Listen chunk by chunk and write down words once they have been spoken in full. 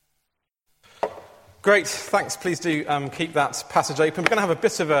Great, thanks. Please do keep that passage open. We're going to have a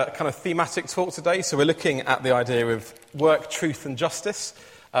bit of a kind of thematic talk today. So we're looking at the idea of work, truth and justice.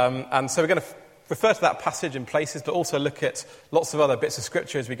 And so we're going to refer to that passage in places, but also look at lots of other bits of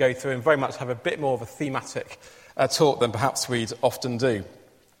scripture as we go through and very much have a bit more of a thematic talk than perhaps we'd often do.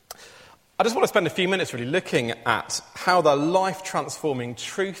 I just want to spend a few minutes really looking at how the life-transforming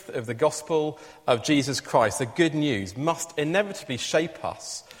truth of the gospel of Jesus Christ, the good news, must inevitably shape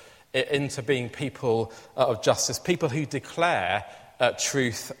us into being people of justice, people who declare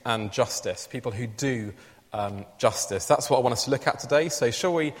truth and justice, people who do justice. That's what I want us to look at today. So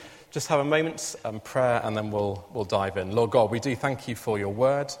shall we just have a moment prayer and then we'll dive in. Lord God, we do thank you for your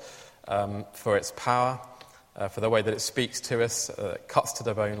word, for its power, for the way that it speaks to us, cuts to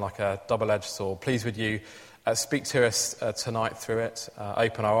the bone like a double-edged sword. Please would you speak to us tonight through it,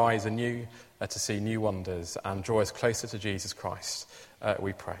 open our eyes anew to see new wonders and draw us closer to Jesus Christ.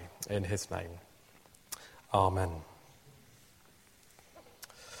 We pray in his name. Amen.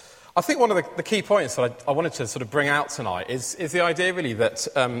 I think one of the key points that I wanted to sort of bring out tonight is the idea really that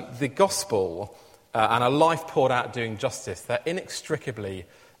the gospel and a life poured out doing justice, they're inextricably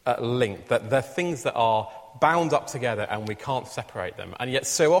linked, that they're things that are bound up together and we can't separate them. And yet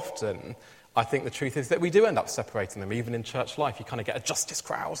so often, I think the truth is that we do end up separating them, even in church life. You kind of get a justice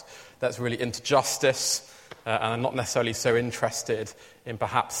crowd that's really into justice and are not necessarily so interested in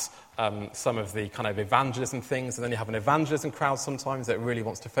perhaps some of the kind of evangelism things. And then you have an evangelism crowd sometimes that really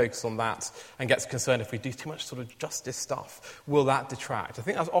wants to focus on that and gets concerned if we do too much sort of justice stuff, will that detract? I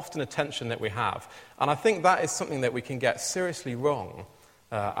think that's often a tension that we have. And I think that is something that we can get seriously wrong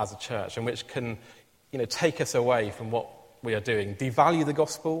as a church, and which can take us away from what we are doing, devalue the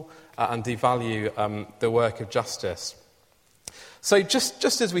gospel and devalue the work of justice. So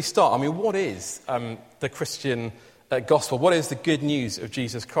just as we start, what is the Christian gospel? What is the good news of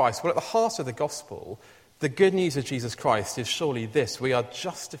Jesus Christ? Well, at the heart of the gospel, the good news of Jesus Christ is surely this: we are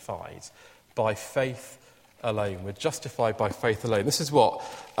justified by faith alone. We're justified by faith alone. This is what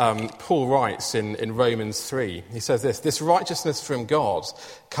Paul writes in Romans 3. He says this righteousness from God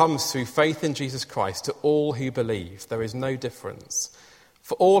comes through faith in Jesus Christ to all who believe. There is no difference.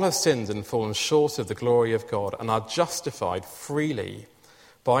 For all have sinned and fallen short of the glory of God and are justified freely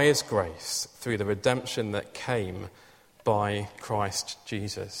by his grace through the redemption that came by Christ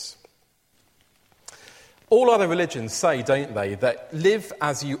Jesus. All other religions say, don't they, that live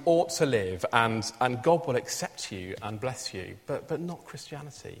as you ought to live and God will accept you and bless you, but not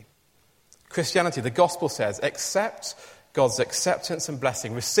Christianity. Christianity, the gospel says, accept God's acceptance and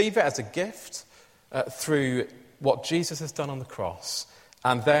blessing. Receive it as a gift through what Jesus has done on the cross,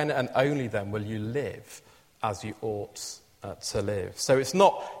 and then and only then will you live as you ought to live. So it's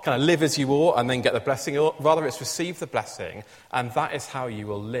not kind of live as you ought and then get the blessing, rather it's receive the blessing, and that is how you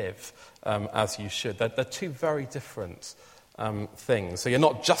will live as you should. They're two very different things. So you're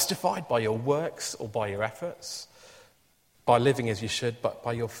not justified by your works or by your efforts, by living as you should, but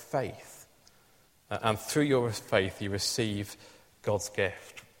by your faith. And through your faith you receive God's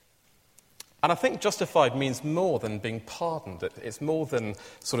gift. And I think justified means more than being pardoned. It's more than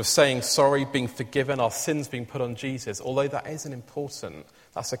sort of saying sorry, being forgiven, our sins being put on Jesus, although that is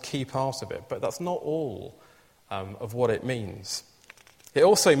that's a key part of it. But that's not all of what it means. It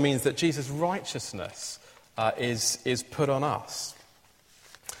also means that Jesus' righteousness is put on us.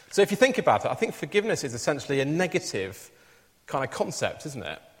 So if you think about it, I think forgiveness is essentially a negative kind of concept, isn't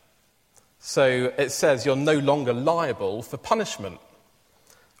it? So it says you're no longer liable for punishment.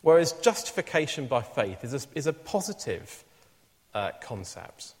 Whereas justification by faith is a positive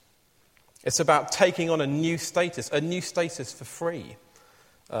concept. It's about taking on a new status for free.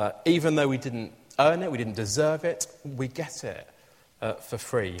 Even though we didn't earn it, we didn't deserve it, we get it for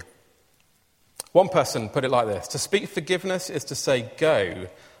free. One person put it like this: to speak forgiveness is to say, go,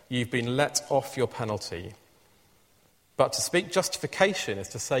 you've been let off your penalty. But to speak justification is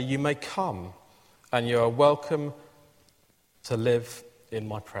to say, you may come and you are welcome to live in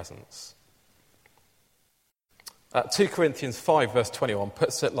my presence. 2 Corinthians 5 verse 21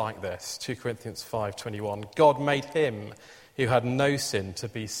 puts it like this. 2 Corinthians 5:21. God made him who had no sin to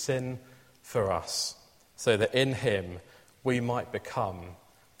be sin for us, so that in him we might become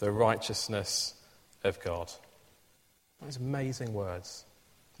the righteousness of God. Those amazing words.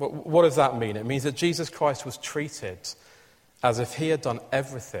 What does that mean? It means that Jesus Christ was treated as if he had done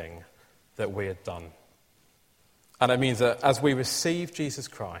everything that we had done. And it means that as we receive Jesus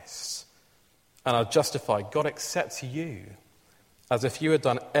Christ and are justified, God accepts you as if you had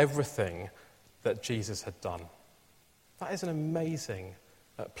done everything that Jesus had done. That is an amazing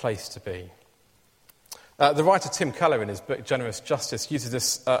place to be. The writer Tim Keller, in his book Generous Justice, uses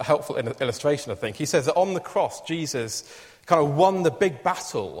this helpful illustration, I think. He says that on the cross, Jesus kind of won the big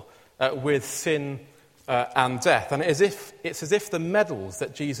battle with sin and death. And it's as if the medals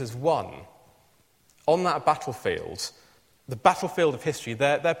that Jesus won on that battlefield, the battlefield of history,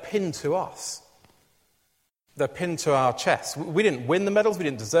 they're pinned to us. They're pinned to our chests. We didn't win the medals. We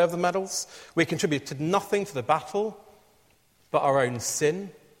didn't deserve the medals. We contributed nothing to the battle but our own sin.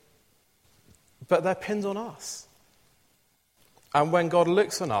 But they're pinned on us. And when God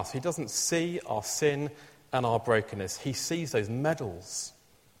looks on us, he doesn't see our sin and our brokenness. He sees those medals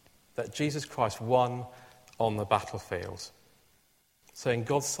that Jesus Christ won on the battlefield. So in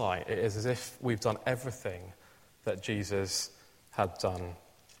God's sight, it is as if we've done everything that Jesus had done.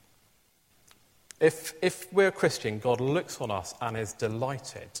 If we're a Christian, God looks on us and is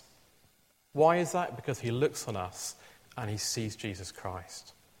delighted. Why is that? Because he looks on us and he sees Jesus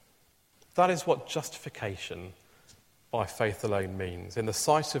Christ. That is what justification by faith alone means. In the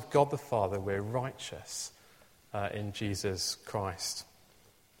sight of God the Father, we're righteous in Jesus Christ.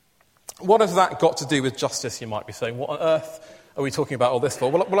 What has that got to do with justice, you might be saying? What on earth are we talking about all this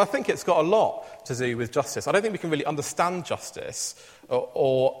for? Well, I think it's got a lot to do with justice. I don't think we can really understand justice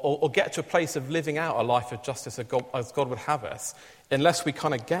or get to a place of living out a life of justice as God would have us unless we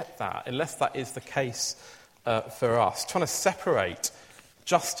kind of get that, unless that is the case for us. Trying to separate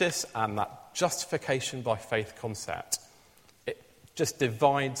justice and that justification by faith concept, it just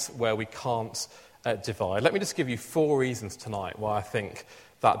divides where we can't divide. Let me just give you 4 reasons tonight why I think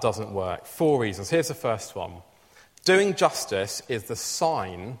that doesn't work. 4 reasons. Here's the first one. Doing justice is the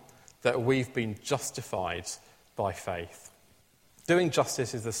sign that we've been justified by faith. Doing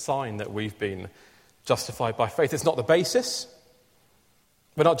justice is the sign that we've been justified by faith. It's not the basis.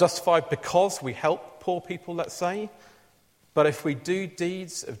 We're not justified because we help poor people, let's say. But if we do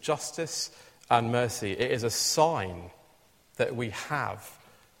deeds of justice and mercy, it is a sign that we have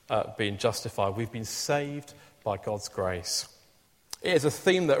been justified. We've been saved by God's grace. It is a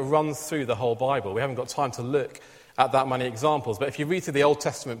theme that runs through the whole Bible. We haven't got time to look at that many examples, but if you read through the Old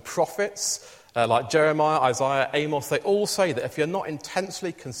Testament prophets, like Jeremiah, Isaiah, Amos, they all say that if you're not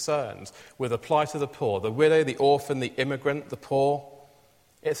intensely concerned with the plight of the poor, the widow, the orphan, the immigrant, the poor,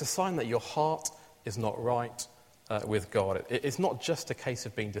 it's a sign that your heart is not right with God. It's not just a case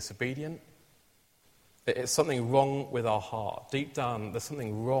of being disobedient. It's something wrong with our heart. Deep down, there's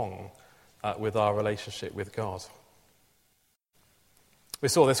something wrong with our relationship with God. We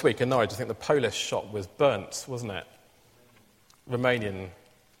saw this week in Norwich, I think the Polish shop was burnt, wasn't it? Romanian.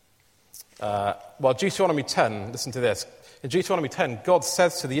 Deuteronomy 10, listen to this. In Deuteronomy 10, God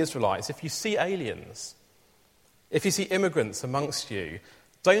says to the Israelites, if you see aliens, if you see immigrants amongst you,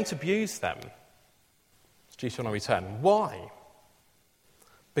 don't abuse them. Deuteronomy 10. Why?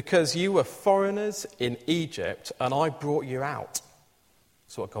 Because you were foreigners in Egypt and I brought you out.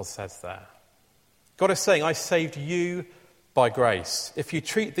 That's what God says there. God is saying, I saved you by grace. If you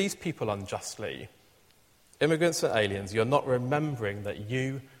treat these people unjustly, immigrants and aliens, you're not remembering that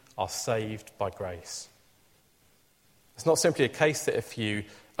you are saved by grace. It's not simply a case that if you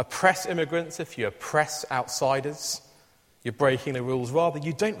oppress immigrants, if you oppress outsiders, you're breaking the rules. Rather,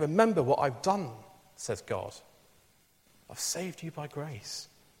 you don't remember what I've done, says God. I've saved you by grace.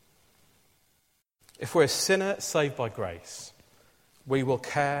 If we're a sinner saved by grace, we will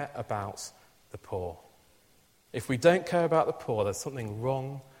care about the poor. If we don't care about the poor, there's something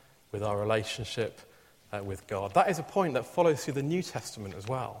wrong with our relationship with God. That is a point that follows through the New Testament as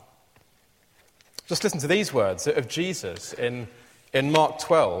well. Just listen to these words of Jesus in Mark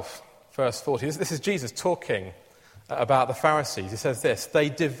 12, verse 40. This is Jesus talking about the Pharisees. He says this, they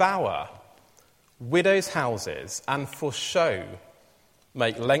devour widows' houses and for show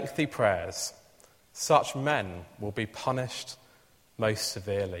make lengthy prayers. Such men will be punished most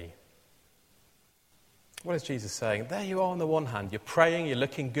severely. What is Jesus saying? There you are on the one hand. You're praying, you're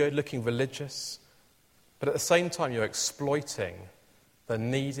looking good, looking religious. But at the same time, you're exploiting the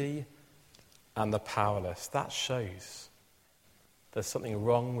needy and the powerless. That shows there's something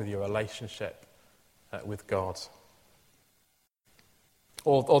wrong with your relationship with God.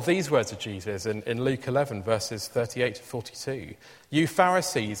 Or these words of Jesus in Luke 11, verses 38 to 42. You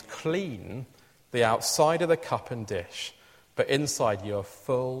Pharisees clean the outside of the cup and dish, but inside you are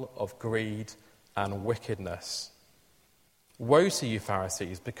full of greed and wickedness. Woe to you,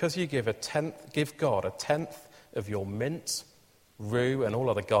 Pharisees, because you give God a tenth of your mint, rue, and all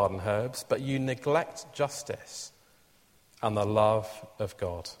other garden herbs, but you neglect justice and the love of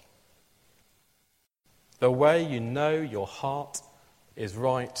God. The way you know your heart is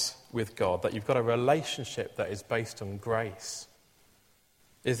right with God, that you've got a relationship that is based on grace,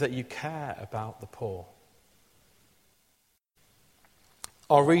 is that you care about the poor.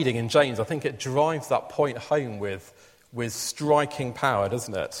 Our reading in James, I think it drives that point home with striking power,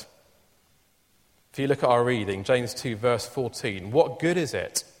 doesn't it? If you look at our reading, James 2, verse 14, what good is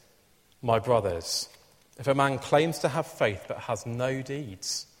it, my brothers, if a man claims to have faith but has no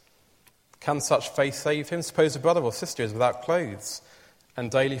deeds? Can such faith save him? Suppose a brother or sister is without clothes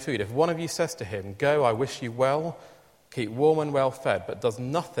and daily food. If one of you says to him, go, I wish you well, keep warm and well fed, but does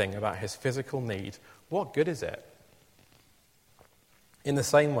nothing about his physical need, what good is it? In the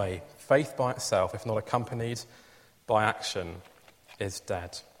same way, faith by itself, if not accompanied by action, is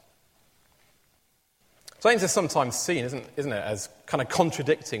dead. James is sometimes seen, isn't it, as kind of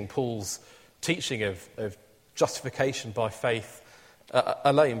contradicting Paul's teaching of justification by faith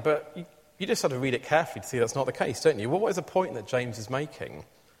alone. But you just have to read it carefully to see that's not the case, don't you? Well, what is the point that James is making?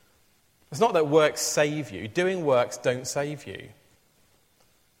 It's not that works save you. Doing works don't save you.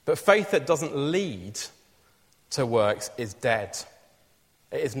 But faith that doesn't lead to works is dead.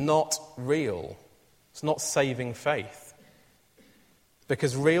 It is not real. It's not saving faith.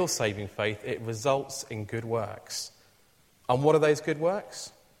 Because real saving faith, it results in good works. And what are those good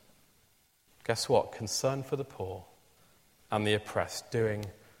works? Guess what? Concern for the poor and the oppressed, doing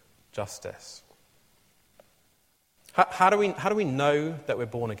justice. How do we know that we're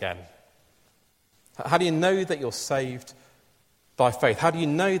born again? How do you know that you're saved by faith? How do you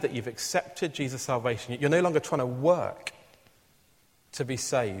know that you've accepted Jesus' salvation? You're no longer trying to work to be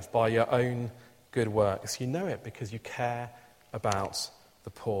saved by your own good works. You know it because you care about the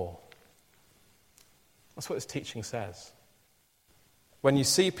poor. That's what this teaching says. When you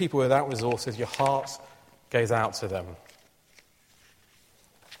see people without resources, your heart goes out to them.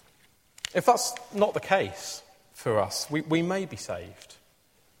 If that's not the case for us, we may be saved.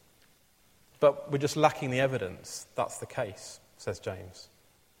 But we're just lacking the evidence that's the case, says James.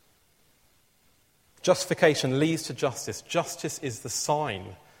 Justification leads to justice. Justice is the sign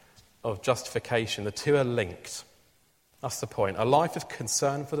of justification. The two are linked. That's the point. A life of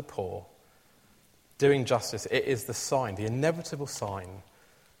concern for the poor, doing justice, it is the sign, the inevitable sign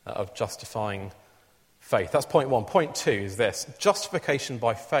of justifying faith. That's point one. Point two is this. Justification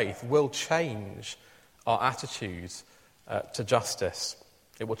by faith will change our attitudes to justice.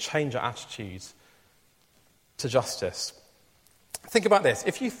 It will change our attitudes to justice. Think about this.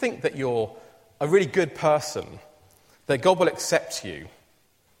 If you think that you're a really good person, that God will accept you,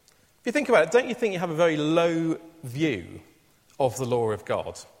 if you think about it, don't you think you have a very low view of the law of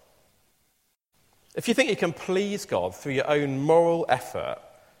God? If you think you can please God through your own moral effort,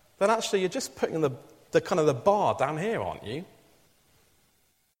 then actually you're just putting the kind of the bar down here, aren't you?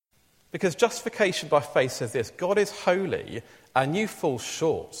 Because justification by faith says this: God is holy and you fall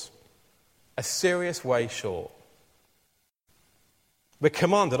short, a serious way short. We're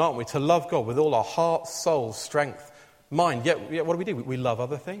commanded, aren't we, to love God with all our heart, soul, strength, mind. Yet what do? We love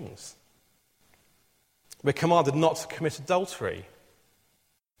other things. We're commanded not to commit adultery.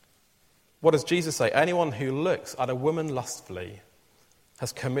 What does Jesus say? Anyone who looks at a woman lustfully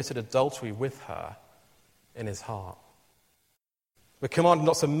has committed adultery with her in his heart. We're commanded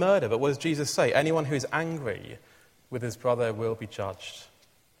not to murder, but what does Jesus say? Anyone who is angry with his brother will be judged.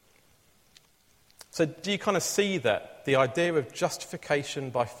 So do you kind of see that the idea of justification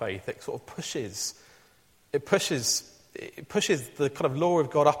by faith, it sort of pushes the kind of law of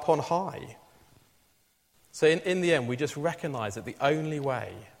God up on high? So in the end, we just recognize that the only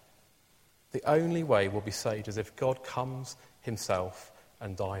way we'll be saved is if God comes himself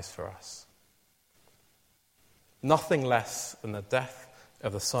and dies for us. Nothing less than the death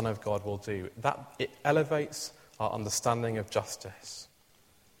of the Son of God will do. That it elevates our understanding of justice.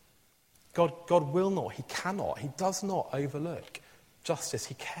 God will not, he cannot, he does not overlook justice.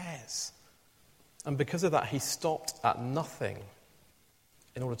 He cares. And because of that, he stopped at nothing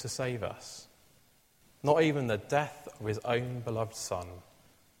in order to save us. Not even the death of his own beloved Son.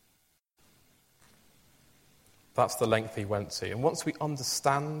 That's the length he went to. And once we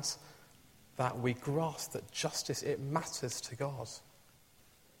understand that, we grasp that justice, it matters to God.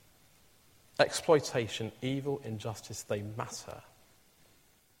 Exploitation, evil, injustice, they matter.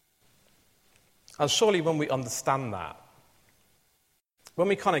 And surely when we understand that, when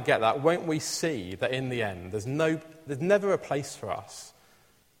we kind of get that, won't we see that in the end, there's never a place for us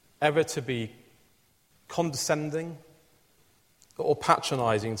ever to be condescending or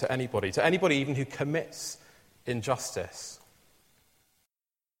patronizing to anybody even who commits injustice.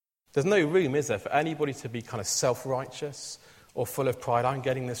 There's no room, is there, for anybody to be kind of self-righteous or full of pride. I'm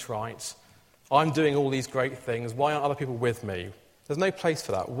getting this right. I'm doing all these great things. Why aren't other people with me? There's no place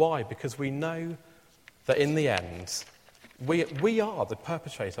for that. Why? Because we know that in the end, we are the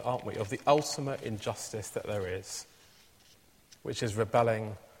perpetrator, aren't we, of the ultimate injustice that there is. which is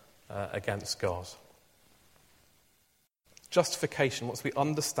rebelling against God. Justification, once we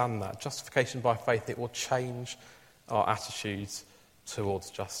understand that, justification by faith, it will change our attitudes towards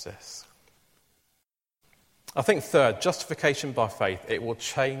justice. I think third, justification by faith, it will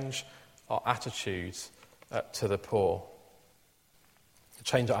change our attitudes to the poor.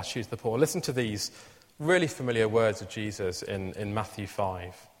 Change our attitudes to the poor. Listen to these really familiar words of Jesus in Matthew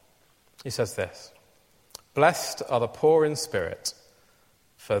 5. He says this: "Blessed are the poor in spirit,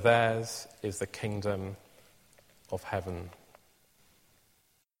 for theirs is the kingdom of heaven."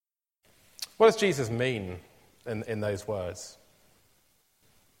 What does Jesus mean in those words?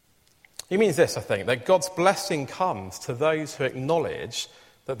 He means this, I think, that God's blessing comes to those who acknowledge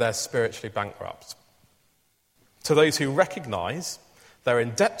that they're spiritually bankrupt, to those who recognise they're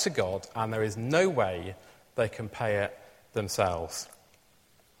in debt to God and there is no way they can pay it themselves.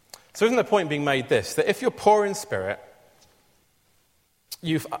 So isn't the point being made this, that if you're poor in spirit,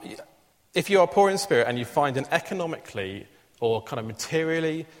 if you are poor in spirit and you find an economically or kind of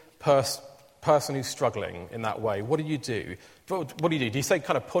materially person who's struggling in that way, what do you do? What do you do? Do you say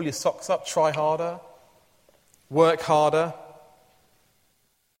kind of pull your socks up, try harder, work harder?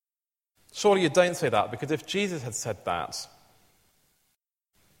 Surely you don't say that, because if Jesus had said that,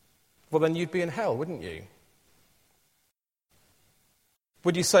 well, then you'd be in hell, wouldn't you?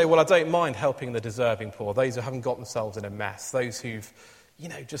 Would you say, well, I don't mind helping the deserving poor, those who haven't got themselves in a mess, those who've,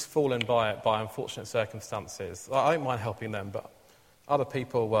 just fallen by unfortunate circumstances. I don't mind helping them, but other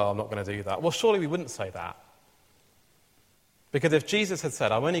people, well, I'm not going to do that. Well, surely we wouldn't say that. Because if Jesus had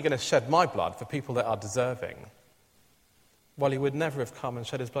said, I'm only going to shed my blood for people that are deserving, well, he would never have come and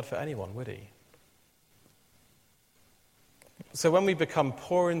shed his blood for anyone, would he? So when we become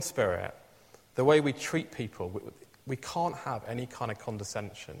poor in spirit, the way we treat people, we can't have any kind of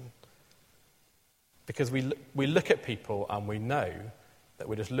condescension. Because we look at people and we know that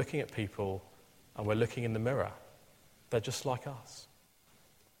we're just looking at people and we're looking in the mirror. They're just like us.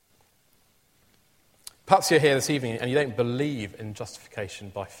 Perhaps you're here this evening and you don't believe in justification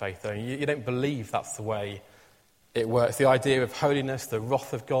by faith. You don't believe that's the way it works. The idea of holiness, the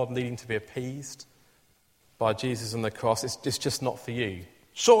wrath of God needing to be appeased by Jesus on the cross, it's just not for you.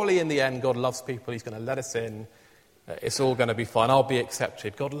 Surely in the end, God loves people. He's going to let us in. It's all going to be fine. I'll be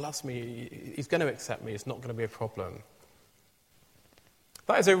accepted. God loves me. He's going to accept me. It's not going to be a problem.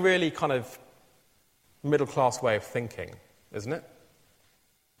 That is a really kind of middle-class way of thinking, isn't it?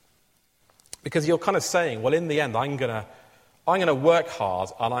 Because you're kind of saying, well, in the end, I'm going to work hard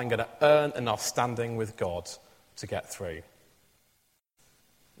and I'm going to earn enough standing with God to get through.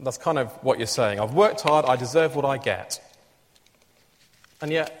 That's kind of what you're saying. I've worked hard, I deserve what I get.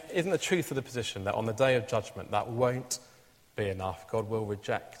 And yet, isn't the truth of the position that on the day of judgment, that won't be enough? God will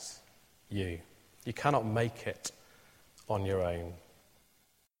reject you. You cannot make it on your own.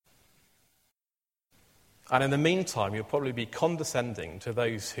 And in the meantime, you'll probably be condescending to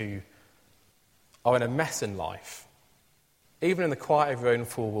those who are in a mess in life, even in the quiet of your own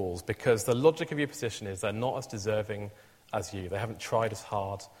four walls, because the logic of your position is they're not as deserving as you. They haven't tried as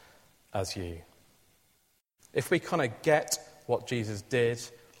hard as you. If we kind of get what Jesus did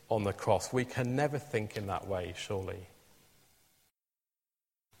on the cross, we can never think in that way, surely.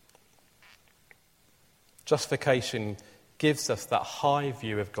 Justification gives us that high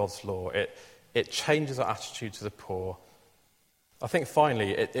view of God's law. It changes our attitude to the poor. I think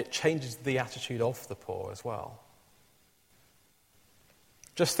finally, it changes the attitude of the poor as well.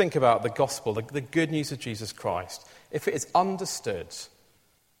 Just think about the gospel, the good news of Jesus Christ. If it is understood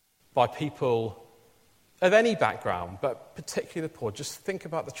by people of any background, but particularly the poor, just think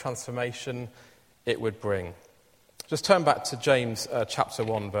about the transformation it would bring. Just turn back to James chapter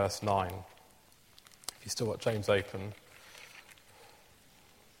 1, verse 9. If you've still got James open.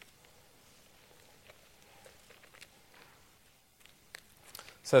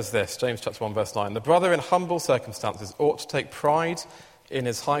 Says this, James chapter 1, verse 9, "The brother in humble circumstances ought to take pride in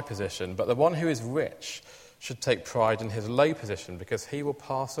his high position, but the one who is rich should take pride in his low position, because he will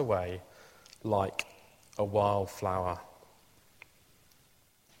pass away like a wild flower."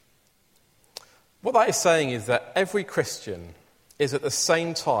 What that is saying is that every Christian is at the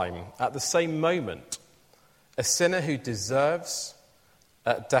same time, at the same moment, a sinner who deserves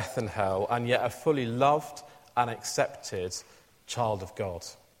death and hell, and yet a fully loved and accepted child of God.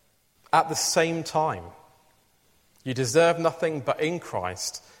 At the same time, you deserve nothing, but in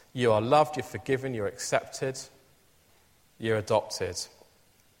Christ, you are loved, you're forgiven, you're accepted, you're adopted.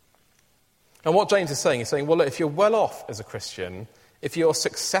 And what James is saying, he's saying, well, look, if you're well off as a Christian, if you're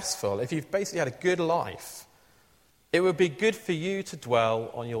successful, if you've basically had a good life, it would be good for you to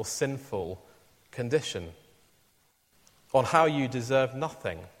dwell on your sinful condition. on how you deserve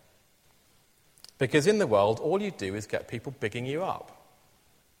nothing. Because in the world, all you do is get people bigging you up.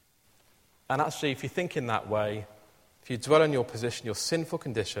 And actually, if you think in that way, if you dwell on your position, your sinful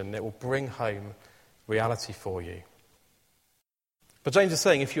condition, it will bring home reality for you. But James is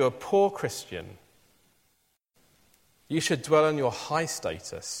saying, if you're a poor Christian, you should dwell on your high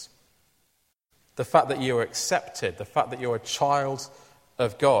status, the fact that you are accepted, the fact that you're a child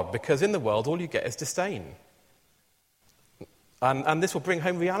of God, because in the world, all you get is disdain. And this will bring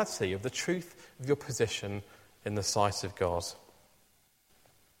home reality of the truth of your position in the sight of God.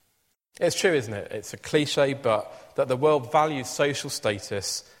 It's true, isn't it? It's a cliche, but that the world values social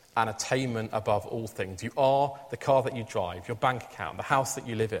status and attainment above all things. You are the car that you drive, your bank account, the house that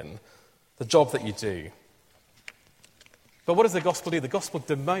you live in, the job that you do. But what does the gospel do? The gospel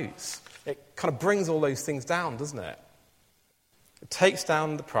demotes. It kind of brings all those things down, doesn't it? It takes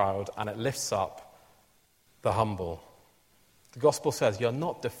down the proud and it lifts up the humble. The gospel says you're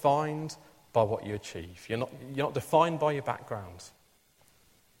not defined by what you achieve. You're not defined by your background.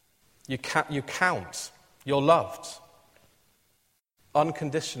 You count. You're loved.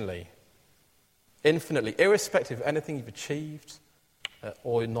 Unconditionally. Infinitely. Irrespective of anything you've achieved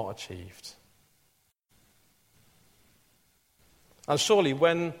or not achieved. And surely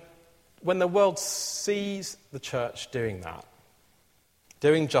when the world sees the church doing that,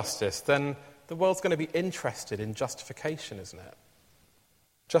 doing justice, then the world's going to be interested in justification, isn't it?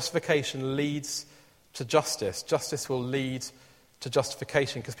 Justification leads to justice. Justice will lead to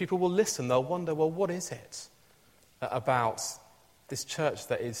justification because people will listen. They'll wonder, well, what is it about this church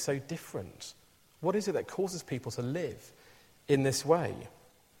that is so different? What is it that causes people to live in this way?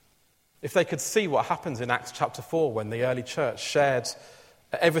 If they could see what happens in Acts chapter 4 when the early church shared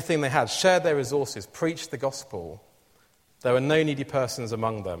everything they had, shared their resources, preached the gospel, there were no needy persons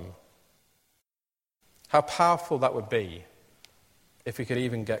among them. How powerful that would be if we could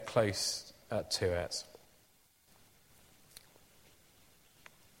even get close to it.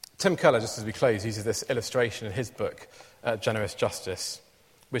 Tim Keller, just as we close, uses this illustration in his book, Generous Justice,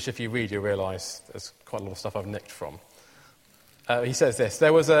 which if you read, you'll realise there's quite a lot of stuff I've nicked from. He says this: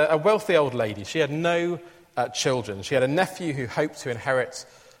 there was a wealthy old lady. She had no children. She had a nephew who hoped to inherit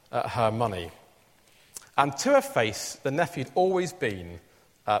her money. And to her face, the nephew had always been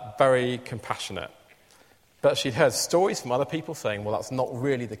very compassionate. But she'd heard stories from other people saying, well, that's not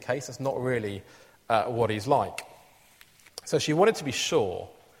really the case. That's not really what he's like. So she wanted to be sure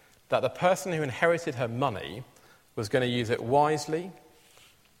that the person who inherited her money was going to use it wisely,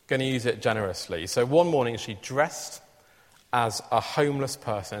 going to use it generously. So one morning she dressed as a homeless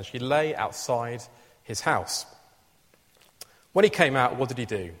person and she lay outside his house. When he came out, what did he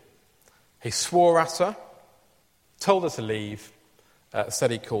do? He swore at her, told her to leave,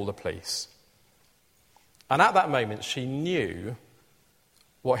 said he'd call the police. And at that moment, she knew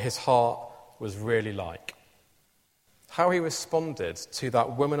what his heart was really like. How he responded to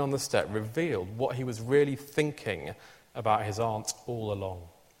that woman on the step revealed what he was really thinking about his aunt all along.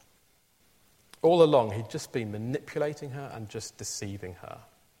 All along, he'd just been manipulating her and just deceiving her.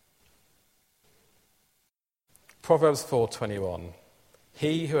 Proverbs 4:21.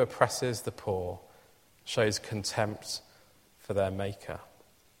 He who oppresses the poor shows contempt for their maker.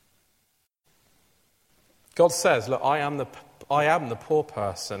 God says, look, I am the poor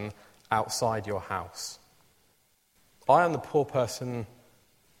person outside your house. I am the poor person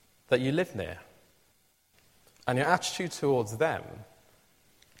that you live near. And your attitude towards them,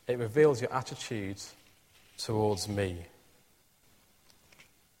 it reveals your attitude towards me.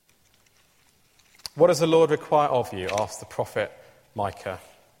 What does the Lord require of you? Asked the prophet Micah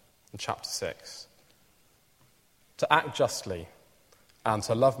in chapter 6. To act justly and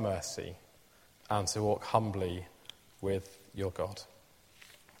to love mercy and to walk humbly with your God.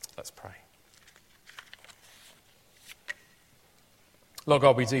 Let's pray. Lord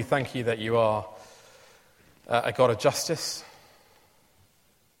God, we do thank you that you are a God of justice.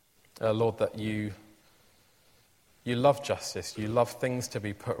 Lord, that you love justice. You love things to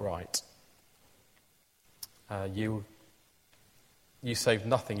be put right. You saved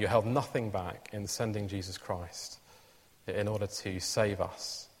nothing. You held nothing back in sending Jesus Christ in order to save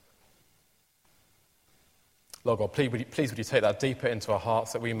us. Lord God, please would you take that deeper into our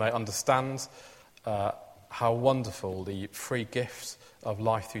hearts that we may understand how wonderful the free gift of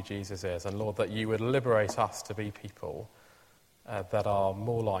life through Jesus is. And Lord, that you would liberate us to be people that are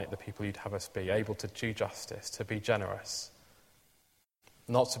more like the people you'd have us be, able to do justice, to be generous,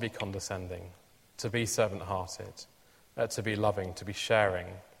 not to be condescending, to be servant-hearted, to be loving, to be sharing,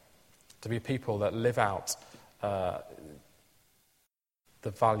 to be people that live out the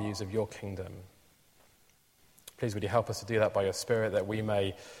values of your kingdom. Please would you help us to do that by your Spirit, that we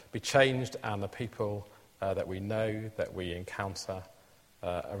may be changed and the people that we know, that we encounter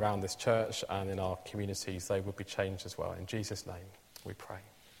around this church and in our communities, they would be changed as well. In Jesus' name we pray.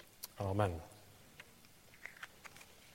 Amen.